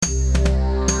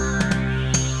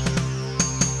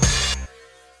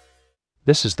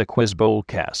This is the Quizbowl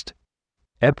cast,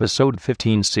 Episode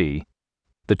 15C,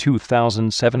 the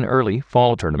 2007 Early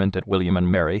Fall Tournament at William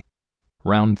 & Mary,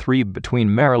 Round 3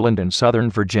 between Maryland and Southern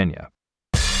Virginia.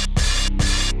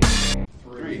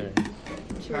 3.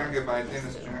 Target by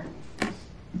Dennis Jack.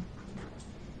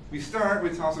 We start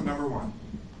with toss-up number 1.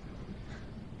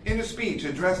 In a speech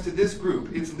addressed to this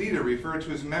group, its leader referred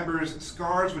to its members'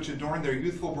 scars which adorn their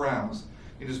youthful brows.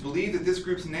 It is believed that this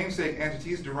group's namesake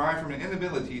entities derive from an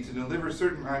inability to deliver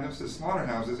certain items to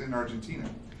slaughterhouses in Argentina.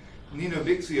 Nino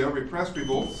Bixio repressed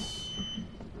revolts.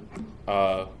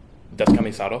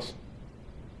 Descamisados.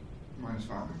 Minus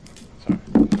 5. Sorry.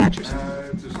 To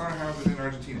slaughterhouses in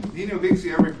Argentina. Nino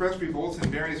Bixio repressed revolts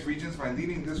in various regions by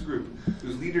leading this group,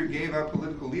 whose leader gave up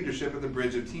political leadership at the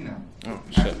Bridge of Tina.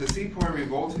 After the Sepoy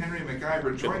revolt, Henry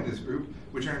MacIver joined this group,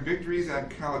 which earned victories at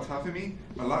Calatafimi,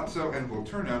 Milazzo, and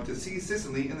Volturno to seize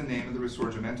Sicily in the name of the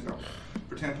Risorgimento.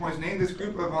 For 10 points, name this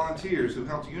group of volunteers who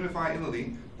helped unify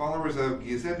Italy, followers of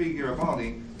Giuseppe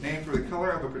Garibaldi, named for the color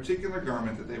of a particular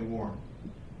garment that they wore.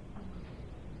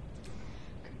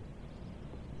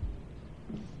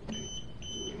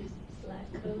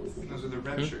 Those are the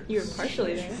red shirts. You were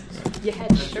partially there. You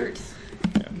had shirts.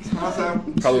 Yeah.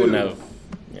 Probably wouldn't have,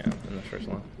 in the first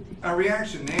one. A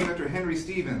reaction named after Henry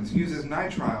Stevens uses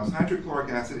nitriles, hydrochloric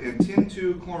acid, and tin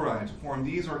 2 chloride to form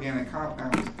these organic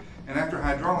compounds. And after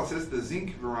hydrolysis, the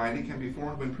zinc variety can be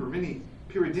formed when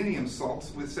pyridinium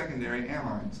salts with secondary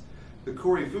amines. The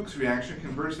Corey-Fuchs reaction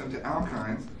converts them to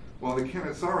alkynes, while the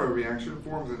Cannizzaro reaction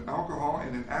forms an alcohol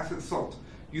and an acid salt,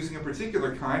 using a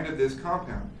particular kind of this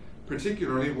compound,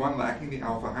 particularly one lacking the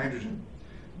alpha hydrogen.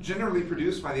 Generally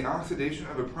produced by the oxidation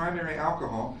of a primary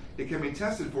alcohol, it can be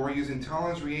tested for using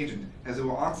Tollens reagent, as it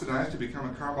will oxidize to become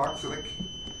a carboxylic.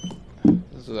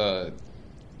 This is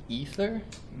ether?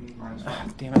 Minus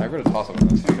 5. Damn it, I wrote a toss-up on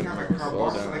this. To become a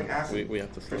carboxylic acid. We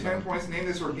have to For slow 10 down. points, name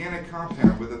this organic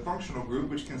compound with a functional group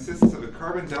which consists of a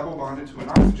carbon double bonded to an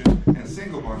oxygen and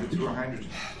single bonded to a hydrogen.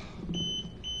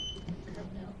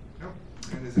 Nope.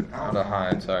 And is it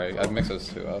Aldehyde, sorry. I'd mix those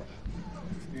two up.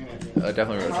 I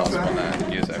definitely wrote a toss-up on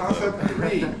that. Use that Toss-up clue.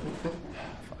 3.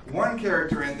 One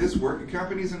character in this work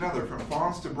accompanies another from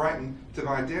Fons to Brighton to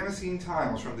buy Damascene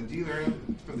tiles from the dealer,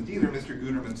 Mr.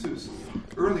 Guterman Seuss.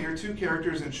 Earlier, 2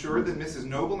 characters ensured that Mrs.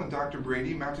 Noble and Dr.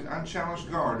 Brady mounted unchallenged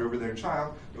guard over their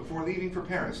child before leaving for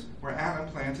Paris, where Adam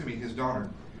planned to meet his daughter.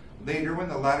 Later, when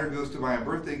the latter goes to buy a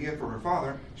birthday gift for her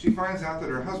father, she finds out that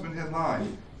her husband had lied.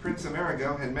 Prince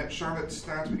Amerigo had met Charlotte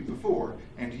Statby before,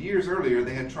 and years earlier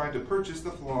they had tried to purchase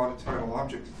the flawed title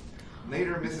object.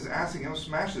 Later, Mrs. Assingham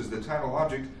smashes the title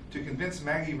object to convince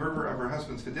Maggie Verver of her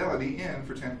husband's fidelity in,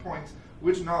 for 10 points,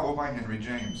 which novel by Henry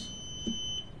James?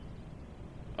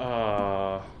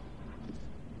 The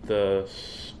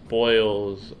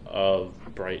Spoils of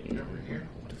Brighton.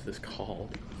 What is this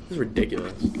called? This is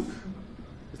ridiculous.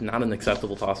 It's not an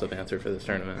acceptable toss-up answer for this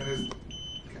tournament. That is,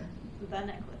 The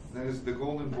necklace. that is the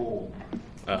Golden Bowl.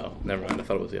 Oh, never mind. I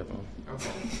thought it was the other one.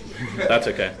 Okay. That's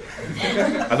okay.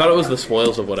 I thought it was the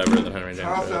spoils of whatever that Henry James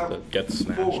wrote Toss-up that gets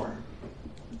smashed. 4.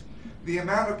 The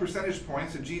amount of percentage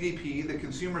points of GDP that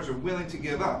consumers are willing to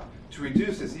give up to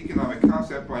reduce this economic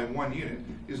concept by 1 unit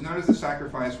is known as the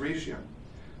sacrifice ratio.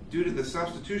 Due to the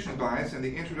substitution bias and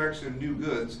the introduction of new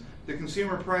goods, the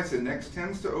consumer price index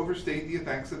tends to overstate the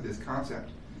effects of this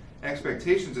concept.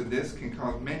 Expectations of this can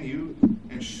cause menu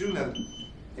and shoe leather.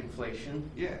 Inflation.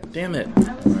 Yeah. Damn it.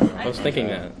 I was thinking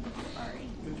that. Sorry.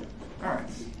 All right.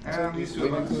 And these 2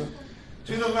 of us.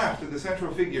 To the left of the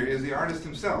central figure is the artist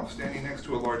himself, standing next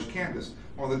to a large canvas,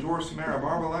 while the dwarfs Mara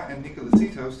Barbara and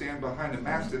Nicolacito stand behind a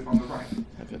mastiff on the right.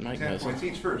 Have a good night, 10 guys. points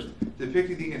each first.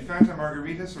 Depicting the Infanta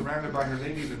Margarita surrounded by her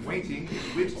ladies in waiting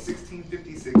is which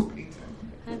 1656 painting?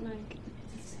 Hi, Mike.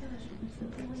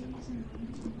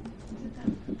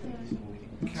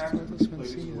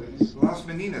 Las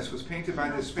Meninas was painted by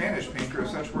the Spanish painter of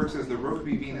such works as the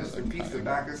Rokeby Venus, the Feast of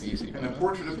Bacchus, and the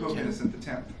Portrait of Pope Innocent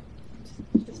X.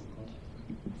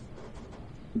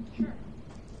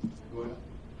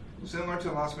 Similar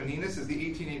to Las Meninas is the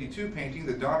 1882 painting,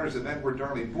 The Daughters of Edward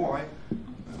Darley Boy,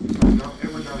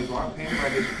 painted by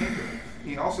this painter.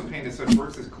 He also painted such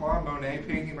works as Claude Monet,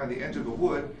 Painting by the Edge of a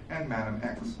Wood, and Madame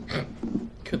X.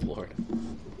 Good lord.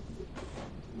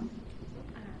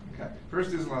 Okay.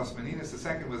 First is Las Meninas, the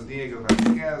second was Diego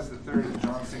Vasquez, the third is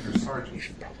John Singer Sargent. You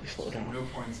should probably slow down. No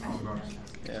points on the bonus.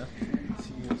 Yeah.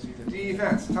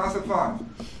 Defense, toss-up 5.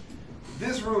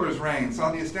 This ruler's reign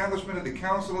saw the establishment of the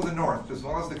Council of the North, as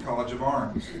well as the College of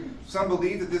Arms. Some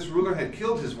believe that this ruler had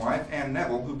killed his wife, Anne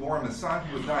Neville, who bore him a son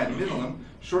who would die at Middleham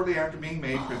shortly after being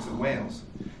made Prince of Wales.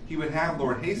 He would have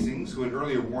Lord Hastings, who had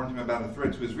earlier warned him about a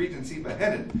threat to his regency,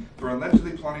 beheaded for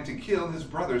allegedly plotting to kill his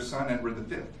brother's son, Edward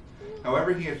V.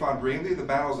 However, he had fought bravely the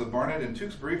battles of Barnet and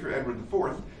Tewkesbury for Edward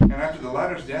IV, and after the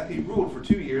latter's death, he ruled for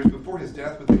 2 years before his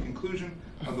death with the conclusion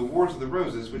of the Wars of the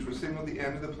Roses, which would signal the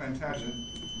end of the Plantagenet.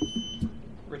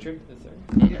 Richard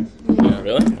III. Yes. Yeah,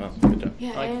 really? Wow, good job.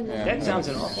 Yeah, Like, and that sounds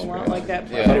an awful lot like that.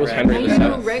 Yeah. I thought it was Henry I the knew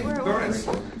Seventh. right where it Bonus.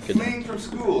 was. Fleeing from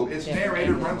school, its Yeah.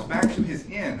 narrator runs back to his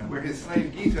inn, where his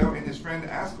slave Gito and his friend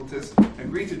Ascletus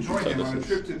agree to join him on a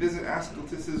trip to visit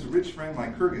Ascletus's rich friend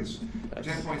Lycurgus.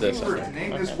 10.6 first.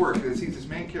 Name this work that sees its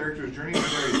main character's journey to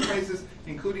various places,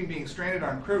 including being stranded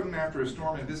on Croton after a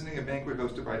storm and visiting a banquet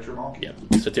hosted by Trimalchi. Yep,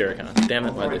 Satyricon. Damn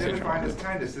it, why Although did they say identified as Trimalchi?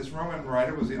 Titus, this Roman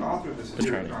writer was the author of the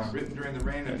Satyricon, Petronius. written during the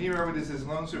reign of Nero. It is his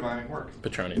lone surviving work.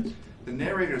 Petronius. The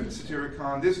narrator of the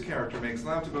Satyricon, this character makes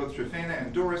love to both Tryphena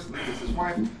and Doris, Lycus'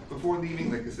 wife, before leaving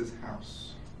Lycus'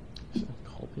 house. Is it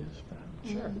Colpius,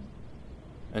 perhaps? Sure.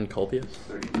 And Colpius?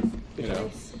 30. You know.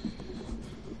 Nice.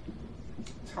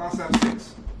 Toss-up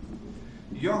 6.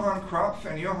 Johann Kropf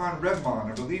and Johann Rebmann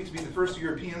are believed to be the first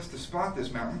Europeans to spot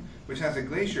this mountain, which has a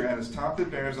glacier at its top that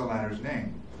bears the latter's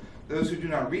name. Those who do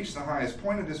not reach the highest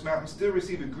point of this mountain still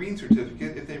receive a green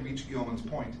certificate if they reach Gilman's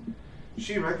Point.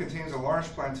 Shira contains a large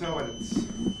plateau at its...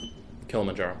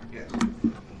 Kilimanjaro. Yes.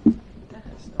 That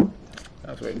has no.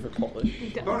 I was waiting for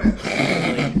Polish. Bonus.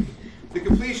 The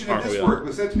completion of Aren't we this all? work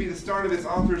was said to be the start of its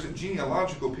author's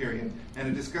genealogical period, and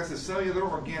it discusses cellular,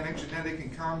 organic, genetic,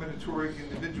 and combinatoric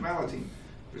individuality.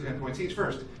 For 10 points each.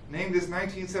 First, name this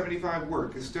 1975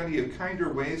 work, a study of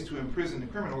kinder ways to imprison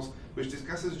criminals, which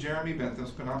discusses Jeremy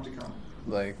Bentham's Panopticon.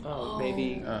 Like, Oh,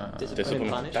 maybe Discipline and Discipline.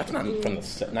 Punish. That's not from the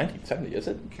 1970s, is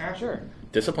it? Cash. Sure.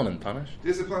 Discipline and Punish?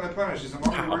 Discipline and Punish is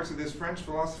among the Wow. works of this French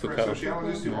philosopher and Foucault.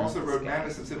 sociologist who also wrote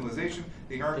Madness and Civilization,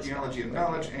 The Archaeology of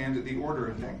Knowledge, and The Order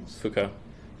of Things. Foucault.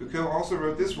 Foucault also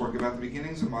wrote this work about the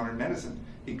beginnings of modern medicine.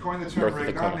 He coined the term Birth of the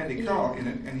regard clinic. medical in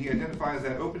it, and he identifies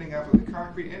that opening up of the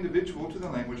concrete individual to the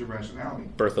language of rationality.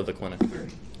 Birth of the Clinic.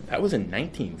 30. That was in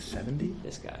 1970?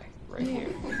 This guy right here.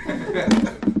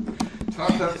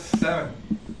 Top up 7.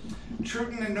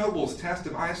 Troughton and Noble's test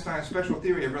of Einstein's special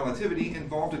theory of relativity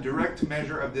involved a direct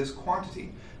measure of this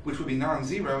quantity, which would be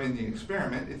non-zero in the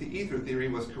experiment if the ether theory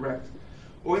was correct.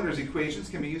 Euler's equations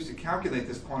can be used to calculate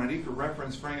this quantity for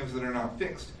reference frames that are not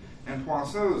fixed, and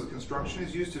Poiseuille's construction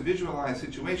is used to visualize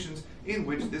situations in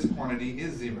which this quantity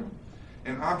is zero.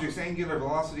 An object's angular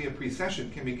velocity of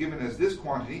precession can be given as this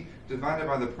quantity divided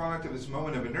by the product of its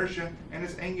moment of inertia and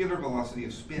its angular velocity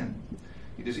of spin.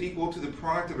 It is equal to the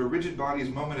product of a rigid body's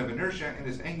moment of inertia and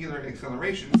its angular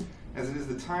acceleration, as it is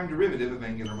the time derivative of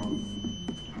angular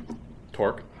momentum.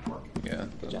 Torque. Torque. yeah,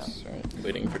 that's right.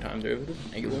 Waiting for time derivative.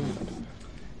 Angular.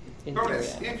 In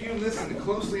Bonus, theory, if you listened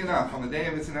closely enough on the day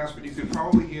of its announcement, you could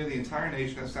probably hear the entire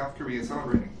nation of South Korea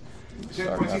celebrating.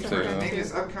 10 points each person name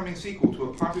this upcoming sequel to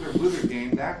a popular Blizzard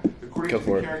game that, according Go to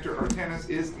for the it. character Artanis,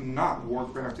 is not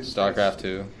Warcraft in space. StarCraft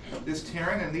 2. This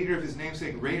Terran and leader of his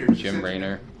namesake Raiders. is Jim said to-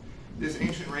 Raynor. This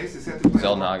ancient race is said to play...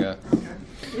 Zelnaga.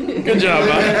 Okay. Good job,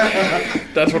 man.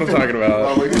 That's what I'm talking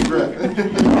about. wait for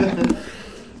breath.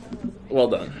 Well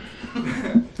done. You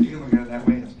can look at it that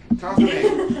way. Top of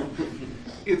 8.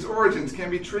 Its origins can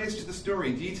be traced to the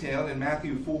story detailed in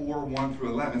Matthew 4, 1 through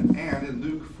 11, and in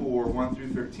Luke 4, 1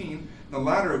 through 13, the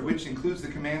latter of which includes the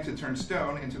command to turn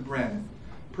stone into bread.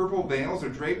 Purple veils are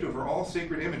draped over all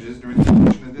sacred images during the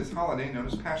portion of this holiday known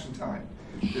as Passiontide.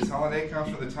 This holiday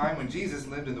comes from the time when Jesus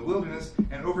lived in the wilderness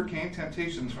and overcame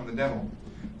temptations from the devil.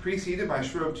 Preceded by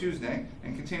Shrove Tuesday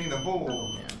and containing the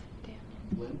whole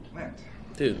Lent.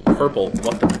 Dude, purple.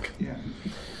 What the heck? Yeah.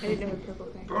 I didn't know purple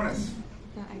thing. Bonus.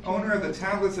 No, I can't. Owner of the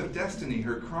Tablets of Destiny,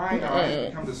 her crying eyes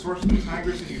become the source of the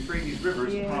Tigris and Euphrates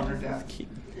rivers upon her death.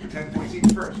 10 points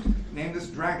each first. Name this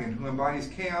dragon who embodies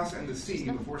chaos and the sea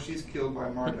before she's killed by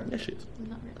Marduk. Yeah, she is.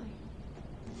 Not really.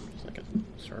 She's like a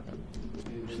serpent.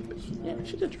 Yeah,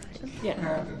 she's a dragon.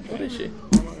 Yeah. What is she?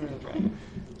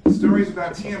 Stories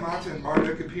about Tiamat and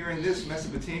Marduk appear in this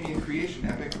Mesopotamian creation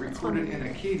epic recorded in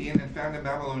Akkadian and found in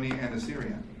Babylonia and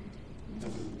Assyria.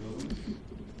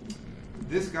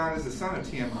 This god is the son of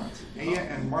Tiamat. Ea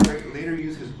and Marduk later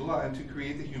use his blood to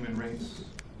create the human race.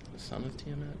 The son of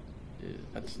Tiamat?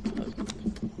 That's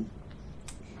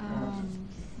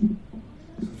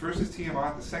So the first is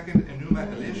Tiamat, the second Enuma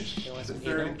Elish, the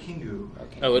third Kingu.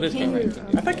 Okay. Oh, it is Kingu.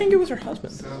 Kingu. I thought Kingu was her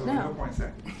husband. So No. no points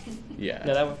there. Yeah.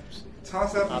 No, that was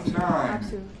Toss up Absolutely. 9.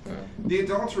 Absolutely. The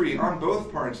adultery on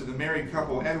both parts of the married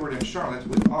couple Edward and Charlotte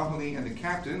with Ottilie and the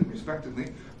Captain,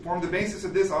 respectively, formed the basis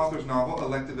of this author's novel,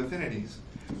 Elective Affinities.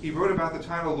 He wrote about the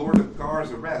title Lord of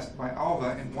Gar's Arrest by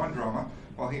Alva in one drama,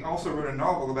 while he also wrote a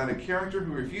novel about a character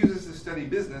who refuses to study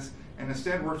business and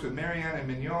instead works with Marianne and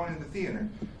Mignon in the theater,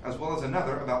 as well as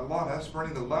another about Lotta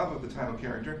spurning the love of the title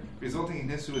character, resulting in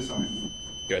his suicide.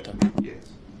 Goethe.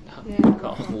 Yes. Yeah.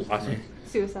 Call.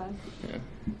 Suicide.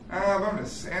 Yeah.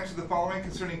 Bonus. Answer the following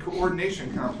concerning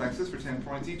coordination complexes for 10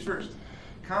 points each first.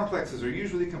 Complexes are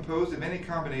usually composed of any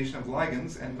combination of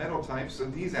ligands and metal types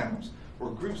of these atoms, or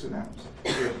groups of atoms.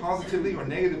 They are positively or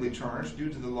negatively charged due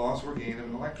to the loss or gain of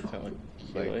an electron. Is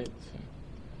that like chelates?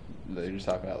 They're just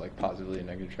talking about like positively and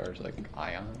negative charge, like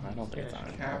ion. I don't think it's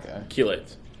ion. Cap. Okay.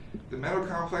 Chelates. The metal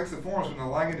complex that forms when the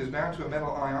ligand is bound to a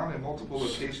metal ion in multiple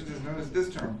locations is known as this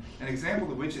term, an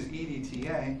example of which is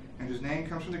EDTA, and whose name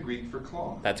comes from the Greek for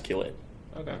claw. That's chelate.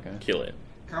 Okay. Chelate.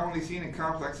 Commonly seen in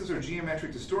complexes are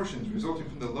geometric distortions resulting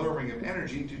from the lowering of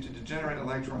energy due to degenerate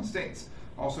electron states,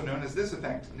 also known as this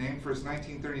effect, named for its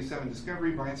 1937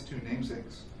 discovery by its two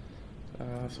namesakes. So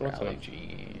what's Rally that?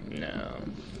 gene. No,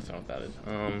 that's not what that is.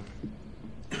 And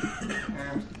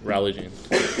Rally gene.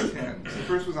 10. The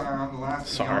first was ion, the last was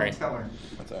Sorry. ion teller.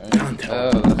 That's alright. Ion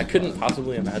teller. Oh, that's I couldn't fun.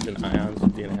 possibly imagine ions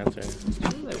would be an answer.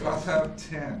 Toss out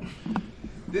 10.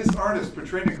 This artist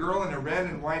portrayed a girl in a red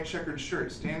and white checkered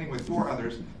shirt standing with four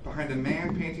others behind a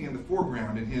man painting in the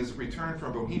foreground in his Return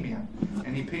from Bohemia,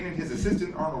 and he painted his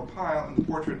assistant Arnold Pyle in the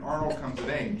portrait Arnold Comes of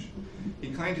Age.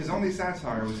 He claimed his only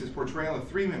satire was his portrayal of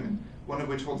three women, one of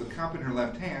which holds a cup in her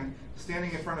left hand,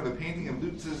 standing in front of a painting of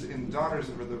Lutz's in Daughters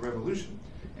of the Revolution,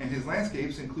 and his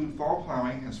landscapes include fall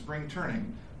plowing and spring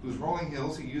turning, whose rolling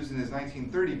hills he used in his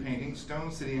 1930 painting Stone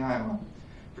City, Iowa.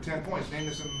 For 10 points, name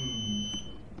this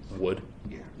Wood.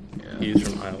 Yeah. Yeah. He's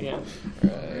from Iowa. Yeah.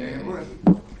 And wood.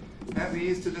 That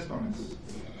leads to this bonus.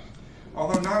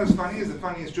 Although not as funny as the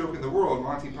funniest joke in the world,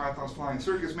 Monty Python's Flying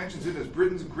Circus mentions it as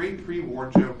Britain's great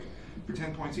pre-war joke. For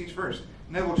 10 points each first,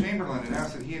 Neville Chamberlain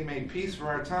announced that he had made peace for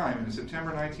our time in a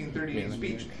September 1938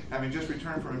 speech, having just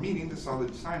returned from a meeting that saw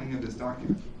the signing of this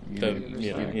document.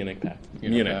 Munich Pact.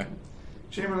 Munich.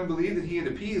 Chamberlain believed that he had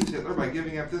appeased Hitler by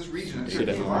giving up this region of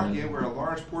Czechoslovakia, where a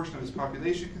large portion of his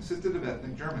population consisted of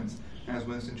ethnic Germans. As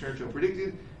Winston Churchill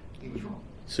predicted, he was wrong.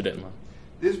 Sudetenland.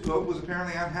 This pope was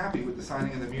apparently unhappy with the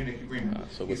signing of the Munich Agreement.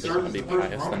 So He would this served one as be the first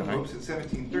Pius Roman IX? pope since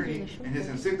 1730, and his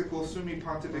encyclical Summi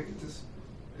Pontificatus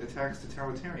attacks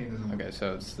totalitarianism. Okay,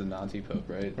 so it's the Nazi Pope,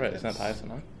 right? Right, isn't that Pius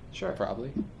IX? Sure.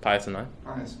 Probably. Pius IX?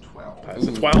 Pius 12. Pius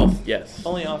the 12th, yes.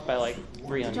 Only off by like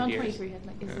 300 John years. 23 had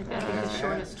like, is it the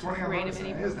shortest 20 reign of any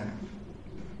is pope? that?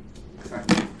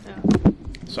 Exactly. No.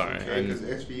 Sorry. Okay, because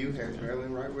SVU has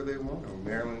Maryland right where they want them.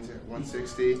 Maryland's at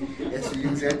 160,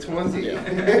 SVU's at 20.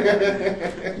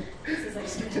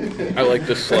 I like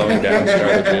this slowing down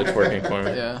strategy. It's working for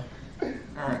me. Yeah.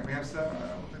 All right, we have stuff.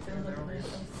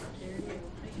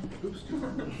 Oops.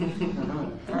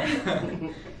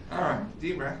 All right,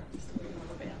 deep breath.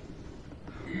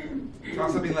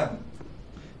 Toss up 11.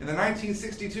 In the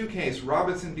 1962 case,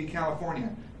 Robinson v. California,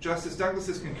 Justice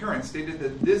Douglas's concurrence stated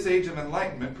that this age of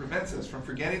enlightenment prevents us from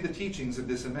forgetting the teachings of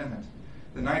this amendment.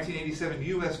 The 1987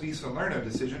 U.S. v. Salerno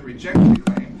decision rejected the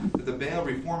claim that the Bail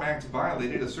Reform Act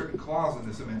violated a certain clause in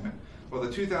this amendment, while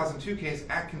the 2002 case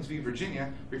Atkins v.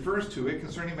 Virginia refers to it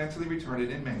concerning mentally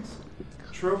retarded inmates.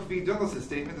 Trope v. Dulles'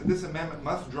 statement that this amendment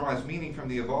must draw its meaning from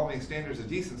the evolving standards of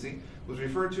decency was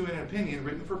referred to in an opinion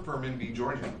written for Furman v.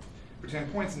 Georgia. For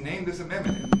 10 points, name this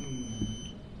amendment.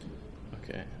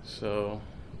 Okay, so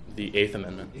the 8th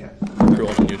Amendment. Yeah. Cruel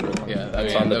and unusual. Yeah, That's I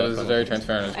mean, on the that was death very penalty.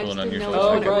 transparent. It's I cool and just didn't unusual. know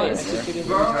Oh, what it right. was. Shooting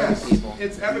Bonus. people.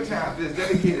 Its epitaph is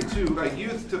dedicated to a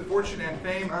youth to fortune and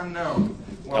fame unknown.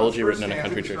 While Elegy its first written in a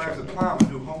stanza country church. describes a plowman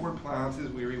who homeward plows his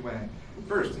weary way.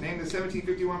 First, name the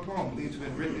 1751 poem believed to have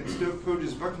been written in Stoke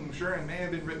Poge's Buckinghamshire and may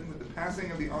have been written with the passing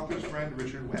of the author's friend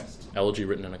Richard West. Elegy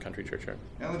written in a country churchyard.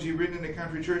 Elegy written in a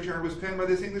country churchyard was penned by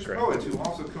this English Correct. poet who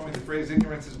also coined the phrase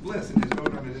ignorance is bliss in his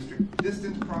ode on a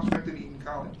distant prospect at Eton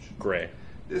College. Gray.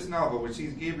 This novel, which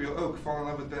sees Gabriel Oak fall in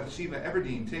love with Bathsheba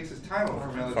Everdeen, takes its title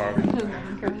from Elegy Far. written in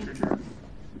a country churchyard.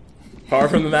 Far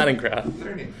from the Madden crowd.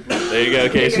 30. There you go,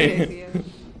 Casey. Yeah.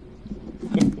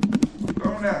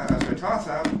 Bonus, or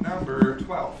toss-out, number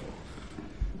 12.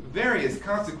 Various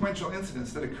consequential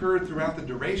incidents that occurred throughout the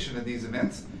duration of these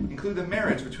events include the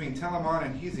marriage between Telamon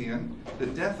and Hesione, the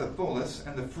death of Pholus,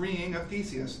 and the freeing of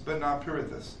Theseus, but not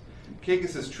Pirithous.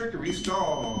 Cacus's trickery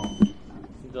stalled.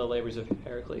 The labors of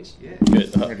Heracles. Yeah.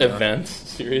 Good. Events.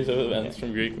 Series of events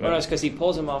from Greek. Well, that's because he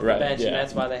pulls him off Right, the bench, yeah. and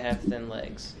that's why they have thin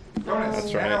legs. Bonus,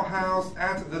 That's right. now housed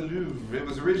at the Louvre. It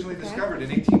was originally discovered in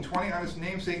 1820 on its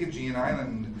namesake Aegean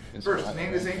Island. First,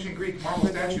 name this ancient Greek marble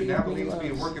statue now believed to be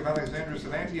a work of Alexandrus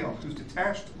of Antioch, whose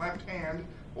detached left hand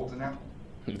holds an apple.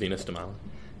 Venus de Milo.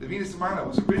 The Venus de Milo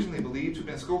was originally believed to have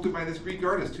been sculpted by this Greek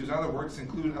artist, whose other works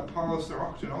include Apollo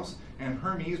Theoktonos and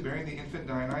Hermes bearing the infant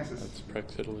Dionysus. That's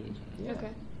Praxiteles. Yeah. Okay.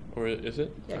 Or is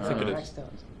it? Yeah, I think it correct is.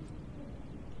 stones.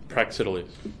 Praxiteles.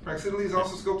 Praxiteles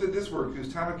also sculpted this work,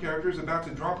 whose title character is about to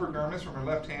drop her garments from her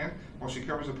left hand while she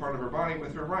covers a part of her body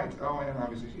with her right. Oh, and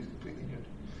obviously she's completely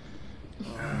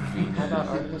nude. How about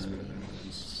Artemis?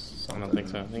 I don't think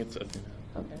so. I think it's Athena.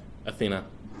 Okay. Athena.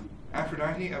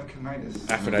 Aphrodite of Cnidus.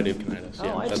 Aphrodite of Cnidus. Oh,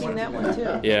 Yeah, I've that's seen that one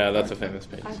too. Yeah, that's a famous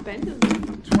page. I've been to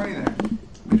them. 20 there.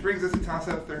 Which brings us to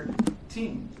toss-up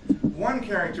 13. One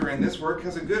character in this work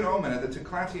has a good omen at the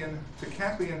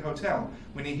Tecatlian Hotel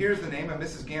when he hears the name of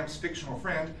Mrs. Gamp's fictional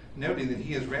friend, noting that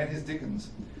he has read his Dickens.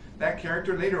 That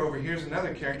character later overhears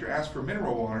another character ask for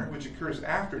mineral water, which occurs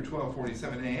after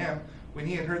 12:47 a.m. when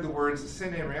he had heard the words "Ce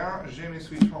n'est rien, je me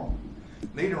suis trompé."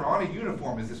 Later on, a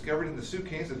uniform is discovered in the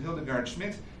suitcase of Hildegard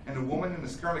Schmidt, and a woman in a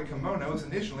scarlet kimono is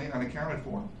initially unaccounted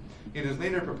for. It is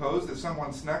later proposed that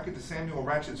someone snuck into Samuel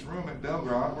Ratchet's room at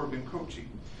Belgrade or Bimkochi.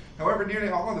 However, nearly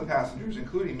all of the passengers,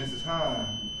 including Mrs.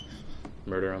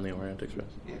 Murder on the Orient Express.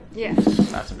 Yeah.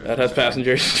 That has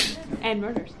passengers. And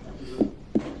murders.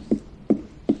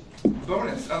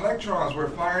 Bonus, electrons were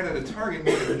fired at a target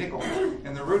made of nickel,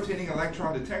 and the rotating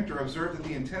electron detector observed that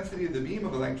the intensity of the beam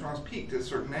of electrons peaked at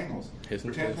certain angles. Isn't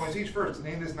For 10 this- points each first,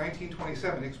 name this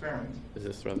 1927 experiment. Is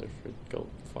this Rutherford Gold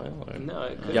Foil? Or No,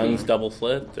 it could Young's be. double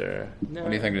slit? Or No. What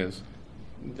do you think it is?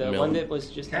 The Mill. one that was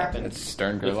just Captain. happened. It's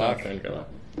Stern It's not Gerlach. Stern Gerlach.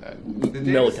 The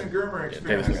Davis Millikan. and Germer Yeah, experiment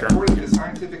Davis and Germer. supported the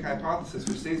scientific hypothesis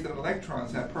which states that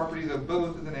electrons have properties of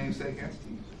both of the namesake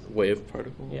entities. Wave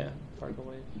particle? Yeah, particle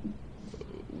wave.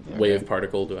 Wave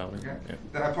particle duality. Okay. Yeah.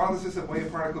 The hypothesis of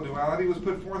wave-particle duality was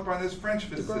put forth by this French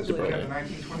physicist who Broglie. won the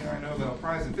 1929 Nobel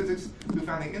Prize in Physics, who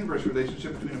found the inverse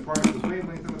relationship between a particle's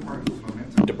wavelength and the particle's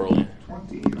momentum. De Broglie.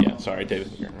 20. Yeah, sorry, Davis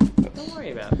and Germer. That's Don't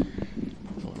worry about it.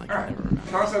 the one I All can right, never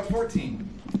remember. toss up 14.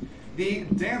 The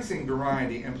dancing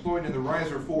variety employed in the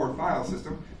Riser 4 file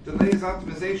system delays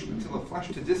optimization until a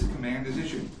flush-to-disk command is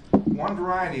issued. One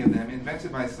variety of them,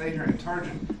 invented by Slater and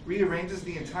Targent, rearranges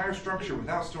the entire structure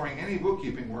without storing any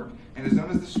bookkeeping work and is known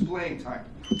as the splay type.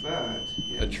 But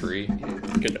A tree.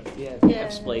 Good job. Yeah, they Yeah.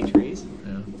 have splay trees.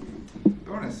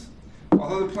 Bonus.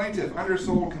 Although the plaintiff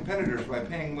undersold competitors by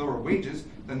paying lower wages,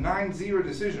 the 9-0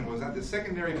 decision was that the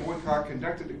secondary boycott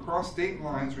conducted across state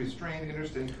lines restrained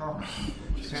interstate commerce.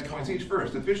 10 points each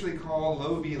first. Officially called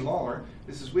Lowe v. Lawler,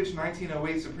 this is which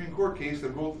 1908 Supreme Court case that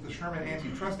ruled that the Sherman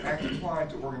Antitrust Act applied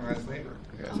to organized labor.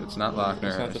 Okay, so it's not Lochner.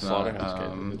 It's not the slaughterhouse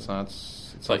case. It's not.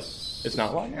 It's like, it's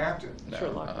not Lochner? Captain. No, Sure,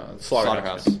 Lochner.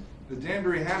 Slaughterhouse. The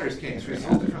Danbury Hatters case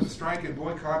resulted from the strike and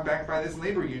boycott backed by this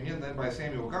labor union led by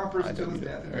Samuel Gompers until his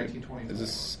death in 1924. Is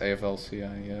this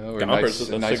AFL-CIO or Gompers is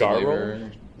a Knights cigar of Labor?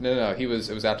 roller? No. It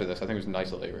was after this. I think it was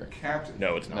Knights of Labor. Captain.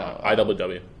 No, it's not. No.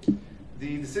 IWW.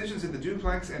 The decisions in the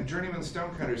Duplex and Journeyman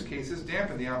Stonecutters cases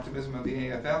dampened the optimism of the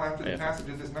AFL after the Yeah. passage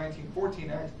of this 1914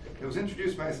 Act that was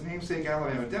introduced by its namesake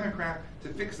Alabama Democrat to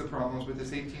fix the problems with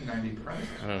this 1890 premise.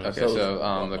 I don't know. Okay, so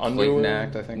the under- Clayton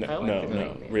Act, I think. No, I like no, the no.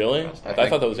 Clayton. Really? I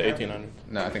thought that was Yeah. 1800.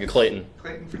 No, I think it's Clayton.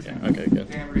 Clayton for Yeah, 10. okay, good.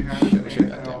 Danbury Hatters and We should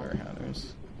have got AFL. Denver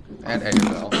Hatters and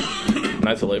AFL.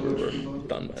 Knights of Labor were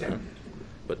done by then.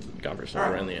 But Gompers All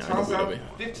never right, in the toss out IWW.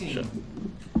 15. Shit.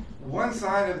 One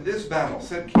side of this battle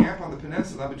set camp on the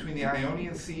peninsula between the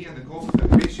Ionian Sea and the Gulf of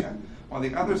Adriatia, while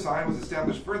the other side was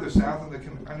established further south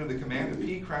under the command of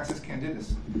P. Crassus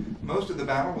Candidus. Most of the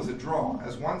battle was a draw,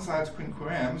 as one side's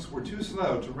quinqueremes were too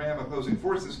slow to ram opposing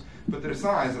forces, but their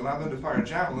size allowed them to fire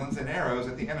javelins and arrows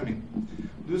at the enemy.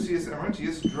 Lucius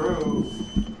Aruntius drove...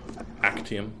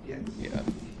 Actium. Yes. Yeah.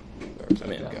 I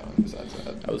mean, Going besides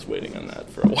that. I was waiting on that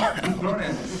for a while.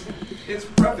 Bonus. Its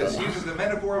preface uses the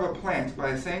metaphor of a plant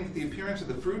by saying that the appearance of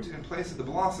the fruit in place of the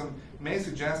blossom may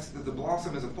suggest that the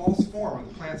blossom is a false form of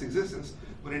the plant's existence,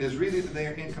 when it is really that they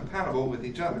are incompatible with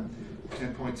each other.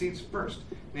 10 points each. First,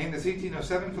 name this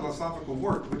 1807 philosophical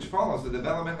work which follows the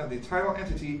development of the title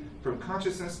entity from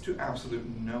consciousness to absolute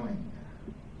knowing.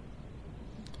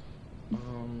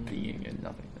 Being and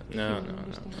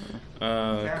nothingness.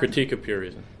 No. Critique of Pure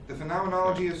Reason. The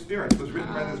Phenomenology of Spirit was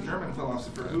written by this German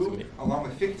philosopher who, me. along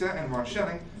with Fichte and von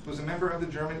Schelling, was a member of the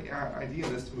German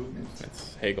idealist movement.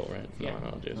 It's Hegel, right? Yeah.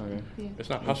 Phenomenology of Spirit. Okay. Yeah. It's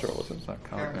not Husserl, is it? It's not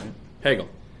Kant, right? Hegel.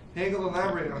 Hegel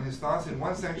elaborated on his thoughts in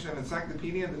one section of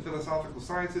Encyclopedia of the Philosophical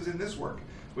Sciences in this work,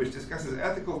 which discusses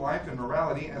ethical life and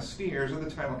morality as spheres of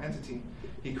the title entity.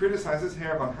 He criticizes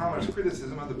Herr von Haller's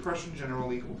criticism of the Prussian General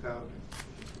Legal Code.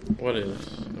 What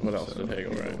else did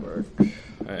Hegel write?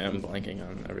 I am blanking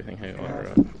on everything Hegel ever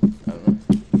wrote. I don't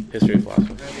know. History of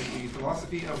philosophy. That is the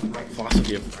philosophy of right.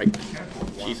 Philosophy of right. 10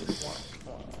 points. Jesus.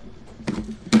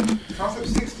 Toss up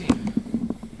 16.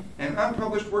 An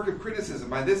unpublished work of criticism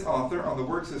by this author on the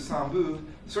works of Saint-Beuve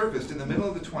surfaced in the middle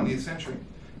of the 20th century.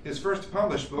 His first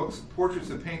published books,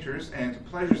 Portraits of Painters and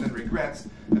Pleasures and Regrets,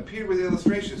 appeared with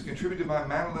illustrations contributed by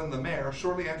Madeleine Lemaire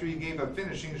shortly after he gave up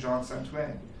finishing Jean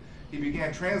Saint-Ouen. He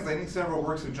began translating several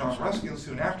works of John Ruskin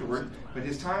soon afterward, but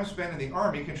his time spent in the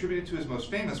army contributed to his most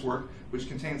famous work, which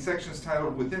contains sections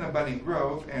titled Within a Budding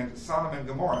Grove and Sodom and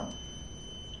Gomorrah.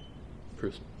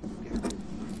 Proust. Yeah.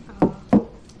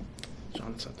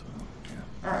 John Saint-Ouen.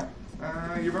 Yeah. All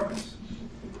right, your bonus.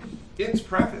 Its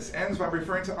preface ends by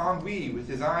referring to ennui with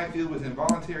his eye filled with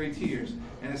involuntary tears,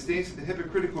 and it states that the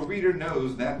hypocritical reader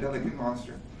knows that delicate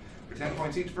monster. For 10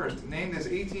 points each first, name this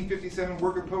 1857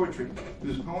 work of poetry,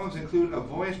 whose poems include A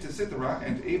Voyage to Cythera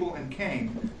and Abel and Cain,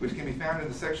 which can be found in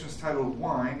the sections titled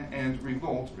Wine and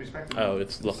Revolt, respectively. Oh,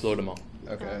 it's La Fleur de Mal.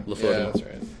 Okay. Le Fleur de Yeah, Mal. that's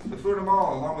right. The Fleur de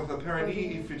Mal, along with La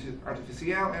Paradis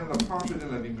Artificielle and La Peinture de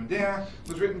la Vie Moderne,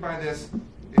 was written by this,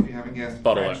 if you haven't guessed,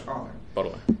 Baudelaire. French author.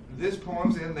 Baudelaire. This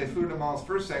poem's in Le Fleur de Mal's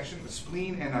first section,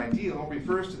 Spleen and Ideal,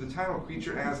 refers to the title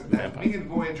creature as that Vampire. winged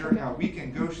voyager, how weak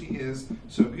and gauche she is,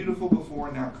 so beautiful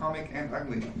before, now comic and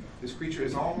ugly. This creature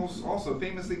is also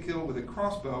famously killed with a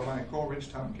crossbow by a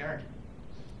Coleridge-Tom character.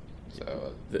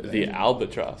 So The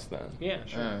albatross, then. Yeah,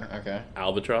 sure. okay.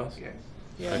 Albatross? Yes.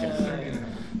 Yeah. Okay. I didn't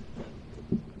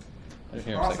hear him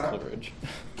say Awesome. Coleridge.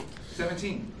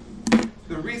 17.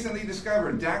 The recently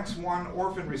discovered DAX1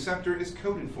 orphan receptor is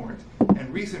coded for it,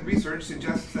 and recent research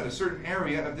suggests that a certain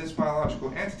area of this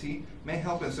biological entity may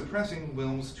help in suppressing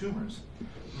Wilms tumors.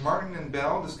 Martin and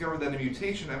Bell discovered that a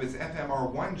mutation of its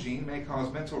FMR1 gene may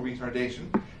cause mental retardation,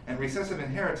 and recessive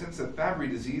inheritance of Fabry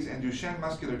disease and Duchenne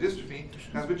muscular dystrophy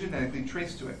has been genetically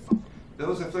traced to it.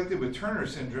 Those afflicted with Turner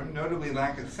syndrome notably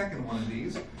lack a second one of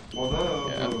these, although...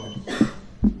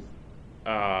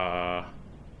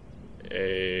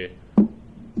 A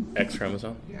X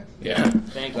chromosome? Yes. Yeah.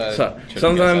 Thank you. So, Should've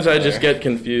sometimes guessed I that just there. get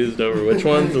confused over which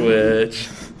one's which.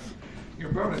 Your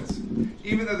bonus.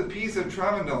 Even though the Peace of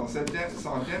Travendal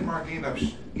saw Denmark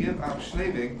give up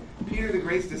Schleswig, Peter the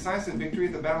Great's decisive victory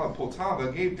at the Battle of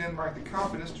Poltava gave Denmark the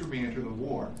confidence to re-enter the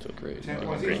war. So great. 10 Oh,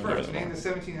 points great. each first. Name the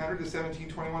 1700 to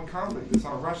 1721 conflict that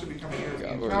saw Russia become a God,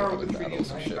 European we're power having with the Treaty of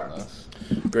battles and shit in Rheinstock. this.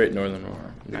 Great Northern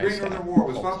War. The Nice Great Northern hat. War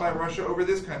was fought by Russia over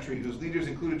this country, whose leaders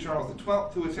included Charles XII,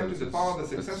 who attempted to follow the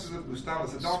successes of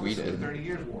Gustavus Adolphus in the Sweden. 30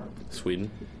 Years' War. Sweden.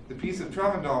 The Peace of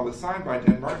Travendal was signed by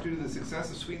Denmark due to the success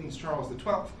of Sweden's Charles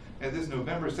XII, as this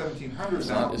November 1700 It's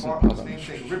battle not- isn't fought on the Poltava.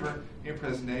 namesake river near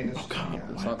present-day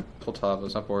Estonia. It's not Poltava,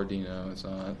 it's not Borodino, it's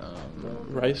not,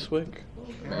 Ricewick.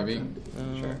 maybe?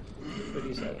 Sure. What do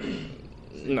you say?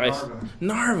 Nice. Narva.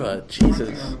 Narva.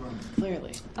 Jesus.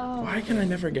 Clearly. Oh. Why can I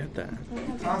never get that?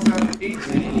 Concept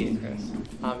 18.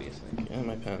 Obviously. Yeah,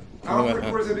 my pen. Alfred Oh, my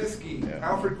pen.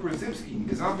 Alfred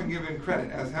Korzybski is often given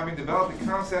credit as having developed the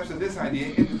concepts of this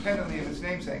idea independently of its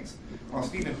namesakes, while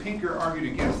Stephen Pinker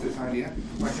argued against this idea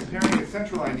by comparing its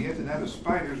central idea to that of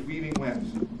spiders weaving webs.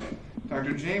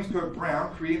 Dr. James Cook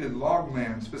Brown created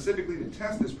Logland specifically to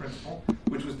test this principle,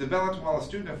 which was developed while a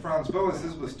student of Franz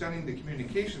Boas's was studying the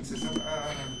communication system.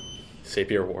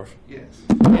 Sapir Whorf. Yes.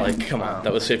 Like, come on.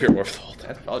 That was Sapir Whorf the whole time.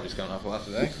 That's probably just going off a lot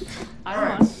today. I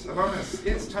Alright, don't know. a bonus.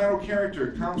 Its title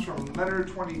character comes from letter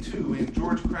 22 in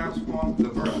George Craft's poem The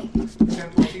Borough.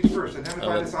 10 points each first. Identify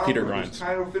Oh, this that's Peter author Grimes. whose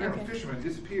title Okay. fisherman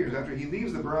disappears after he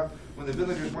leaves the borough when the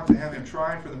villagers want to have him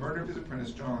tried for the murder of his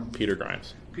apprentice John. Peter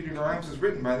Grimes. Peter Grimes is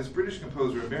written by this British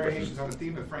composer of variations on the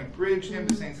theme of Frank Bridge, Hymn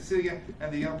to St. Cecilia,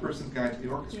 and The Young Person's Guide to the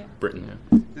Orchestra. Yeah. Britain.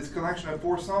 This collection of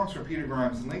 4 songs from Peter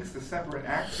Grimes links the separate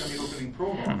acts and the opening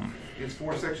prologue. Its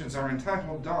 4 sections are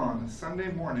entitled Dawn, Sunday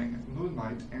Morning,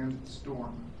 Moonlight, and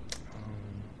Storm.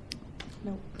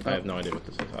 Nope. I have no idea what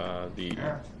this is. The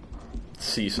Yeah.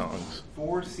 sea songs.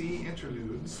 4 C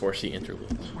interludes. 4C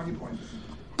interludes. 20 points.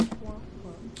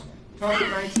 Topic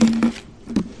 19.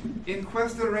 In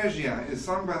Questa Regia is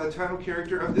sung by the title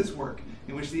character of this work,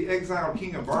 in which the exiled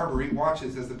king of Barbary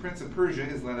watches as the prince of Persia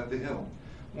is led up the hill.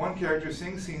 One character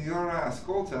sings Signora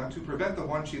Ascolta to prevent the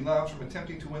one she loves from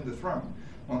attempting to win the throne,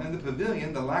 while in the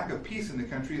pavilion the lack of peace in the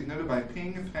country is noted by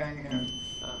Ping, Pang, and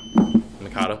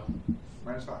Mikado.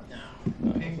 -5.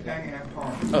 Ping, Pang, and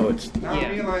Pong. Oh, it's Now Yeah.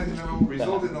 realizing that it will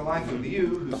result in the life of Liu,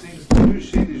 who sings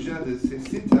Touché déjà de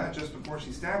Cécita just before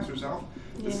she stabs herself,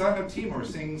 the Yeah. son of Timur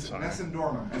sings Sorry. Nessun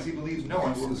Dorma, as he believes no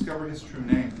one will discover his true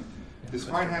name.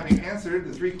 Despite having answered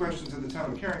the 3 questions of the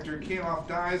title character, Kalof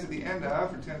dies at the end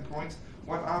of, for 10 points,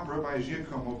 what opera by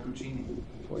Giacomo Puccini?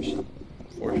 for shame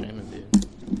indeed.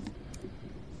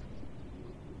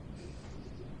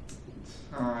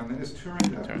 That is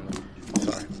Turandot. Turn them.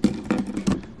 Sorry.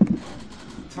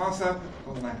 Toss up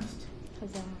last.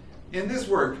 Huzzah. In this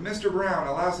work, Mr. Brown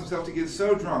allows himself to get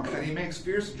so drunk that he makes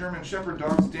fierce German shepherd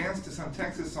dogs dance to some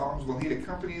Texas songs while he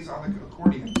accompanies on the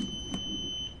accordion.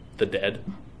 The Dead.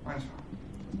 What?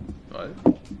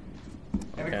 An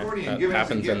Okay, accordion that given as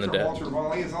a happens in gift The from Dead. Walter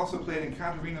Raleigh is also played in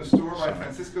Cantarino's store by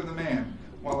Francisco the Man,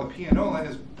 while a pianola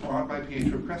is brought by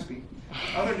Pietro Crespi.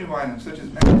 Other new items, such as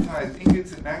magnetized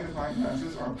ingots and magnifying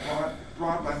glasses, are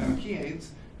brought by Melchiades,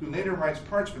 who later writes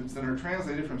parchments that are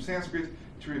translated from Sanskrit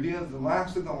to reveal the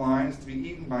last of the line is to be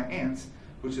eaten by ants,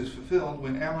 which is fulfilled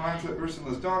when Amaranta,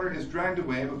 Ursula's daughter, is dragged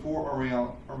away before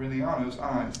Aureliano's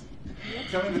eyes.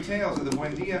 Telling the tales of the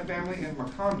Buendia family in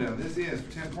Macondo, this is,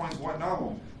 for 10 points, what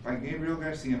novel? By Gabriel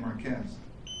Garcia Marquez. 100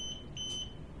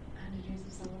 Years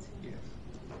of Solitude.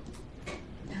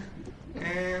 Yes.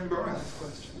 And bonus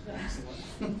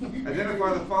question.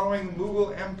 Identify the following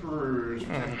Mughal emperors.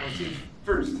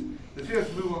 First, the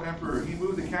fifth Mughal emperor. He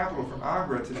moved the capital from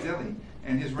Agra to Delhi,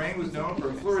 and his reign was known for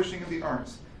a flourishing of the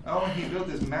arts. Oh, and he built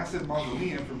this massive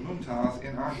mausoleum for Mumtaz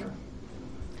in Agra.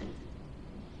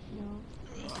 No.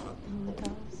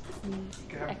 Mumtaz means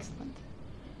Okay. excellent.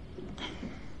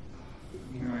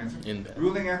 You know answer. In bed.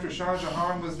 Ruling after Shah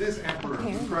Jahan was this emperor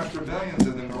who crushed rebellions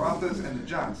of the Marathas and the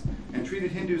Jats and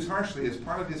treated Hindus harshly as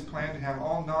part of his plan to have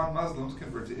all non-Muslims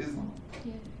convert to Islam.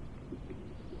 Yeah.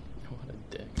 What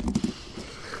a dick.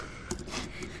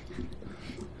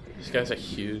 This guy's a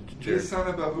huge jerk. His son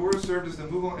of Babur served as the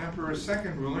Mughal emperor's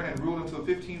second ruler and ruled until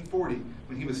 1540,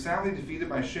 when he was soundly defeated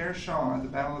by Sher Shah at the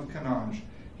Battle of Kannauj.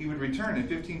 He would return in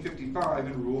 1555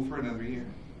 and rule for another year.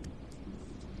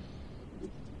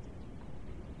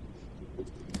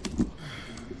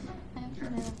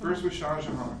 First was Shah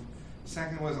Jahan,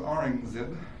 second was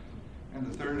Aurangzeb,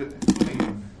 and the third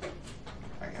Humayun.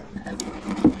 I got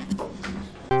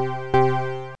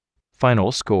it.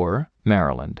 Final score,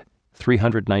 Maryland,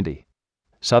 390.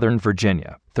 Southern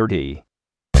Virginia, 30.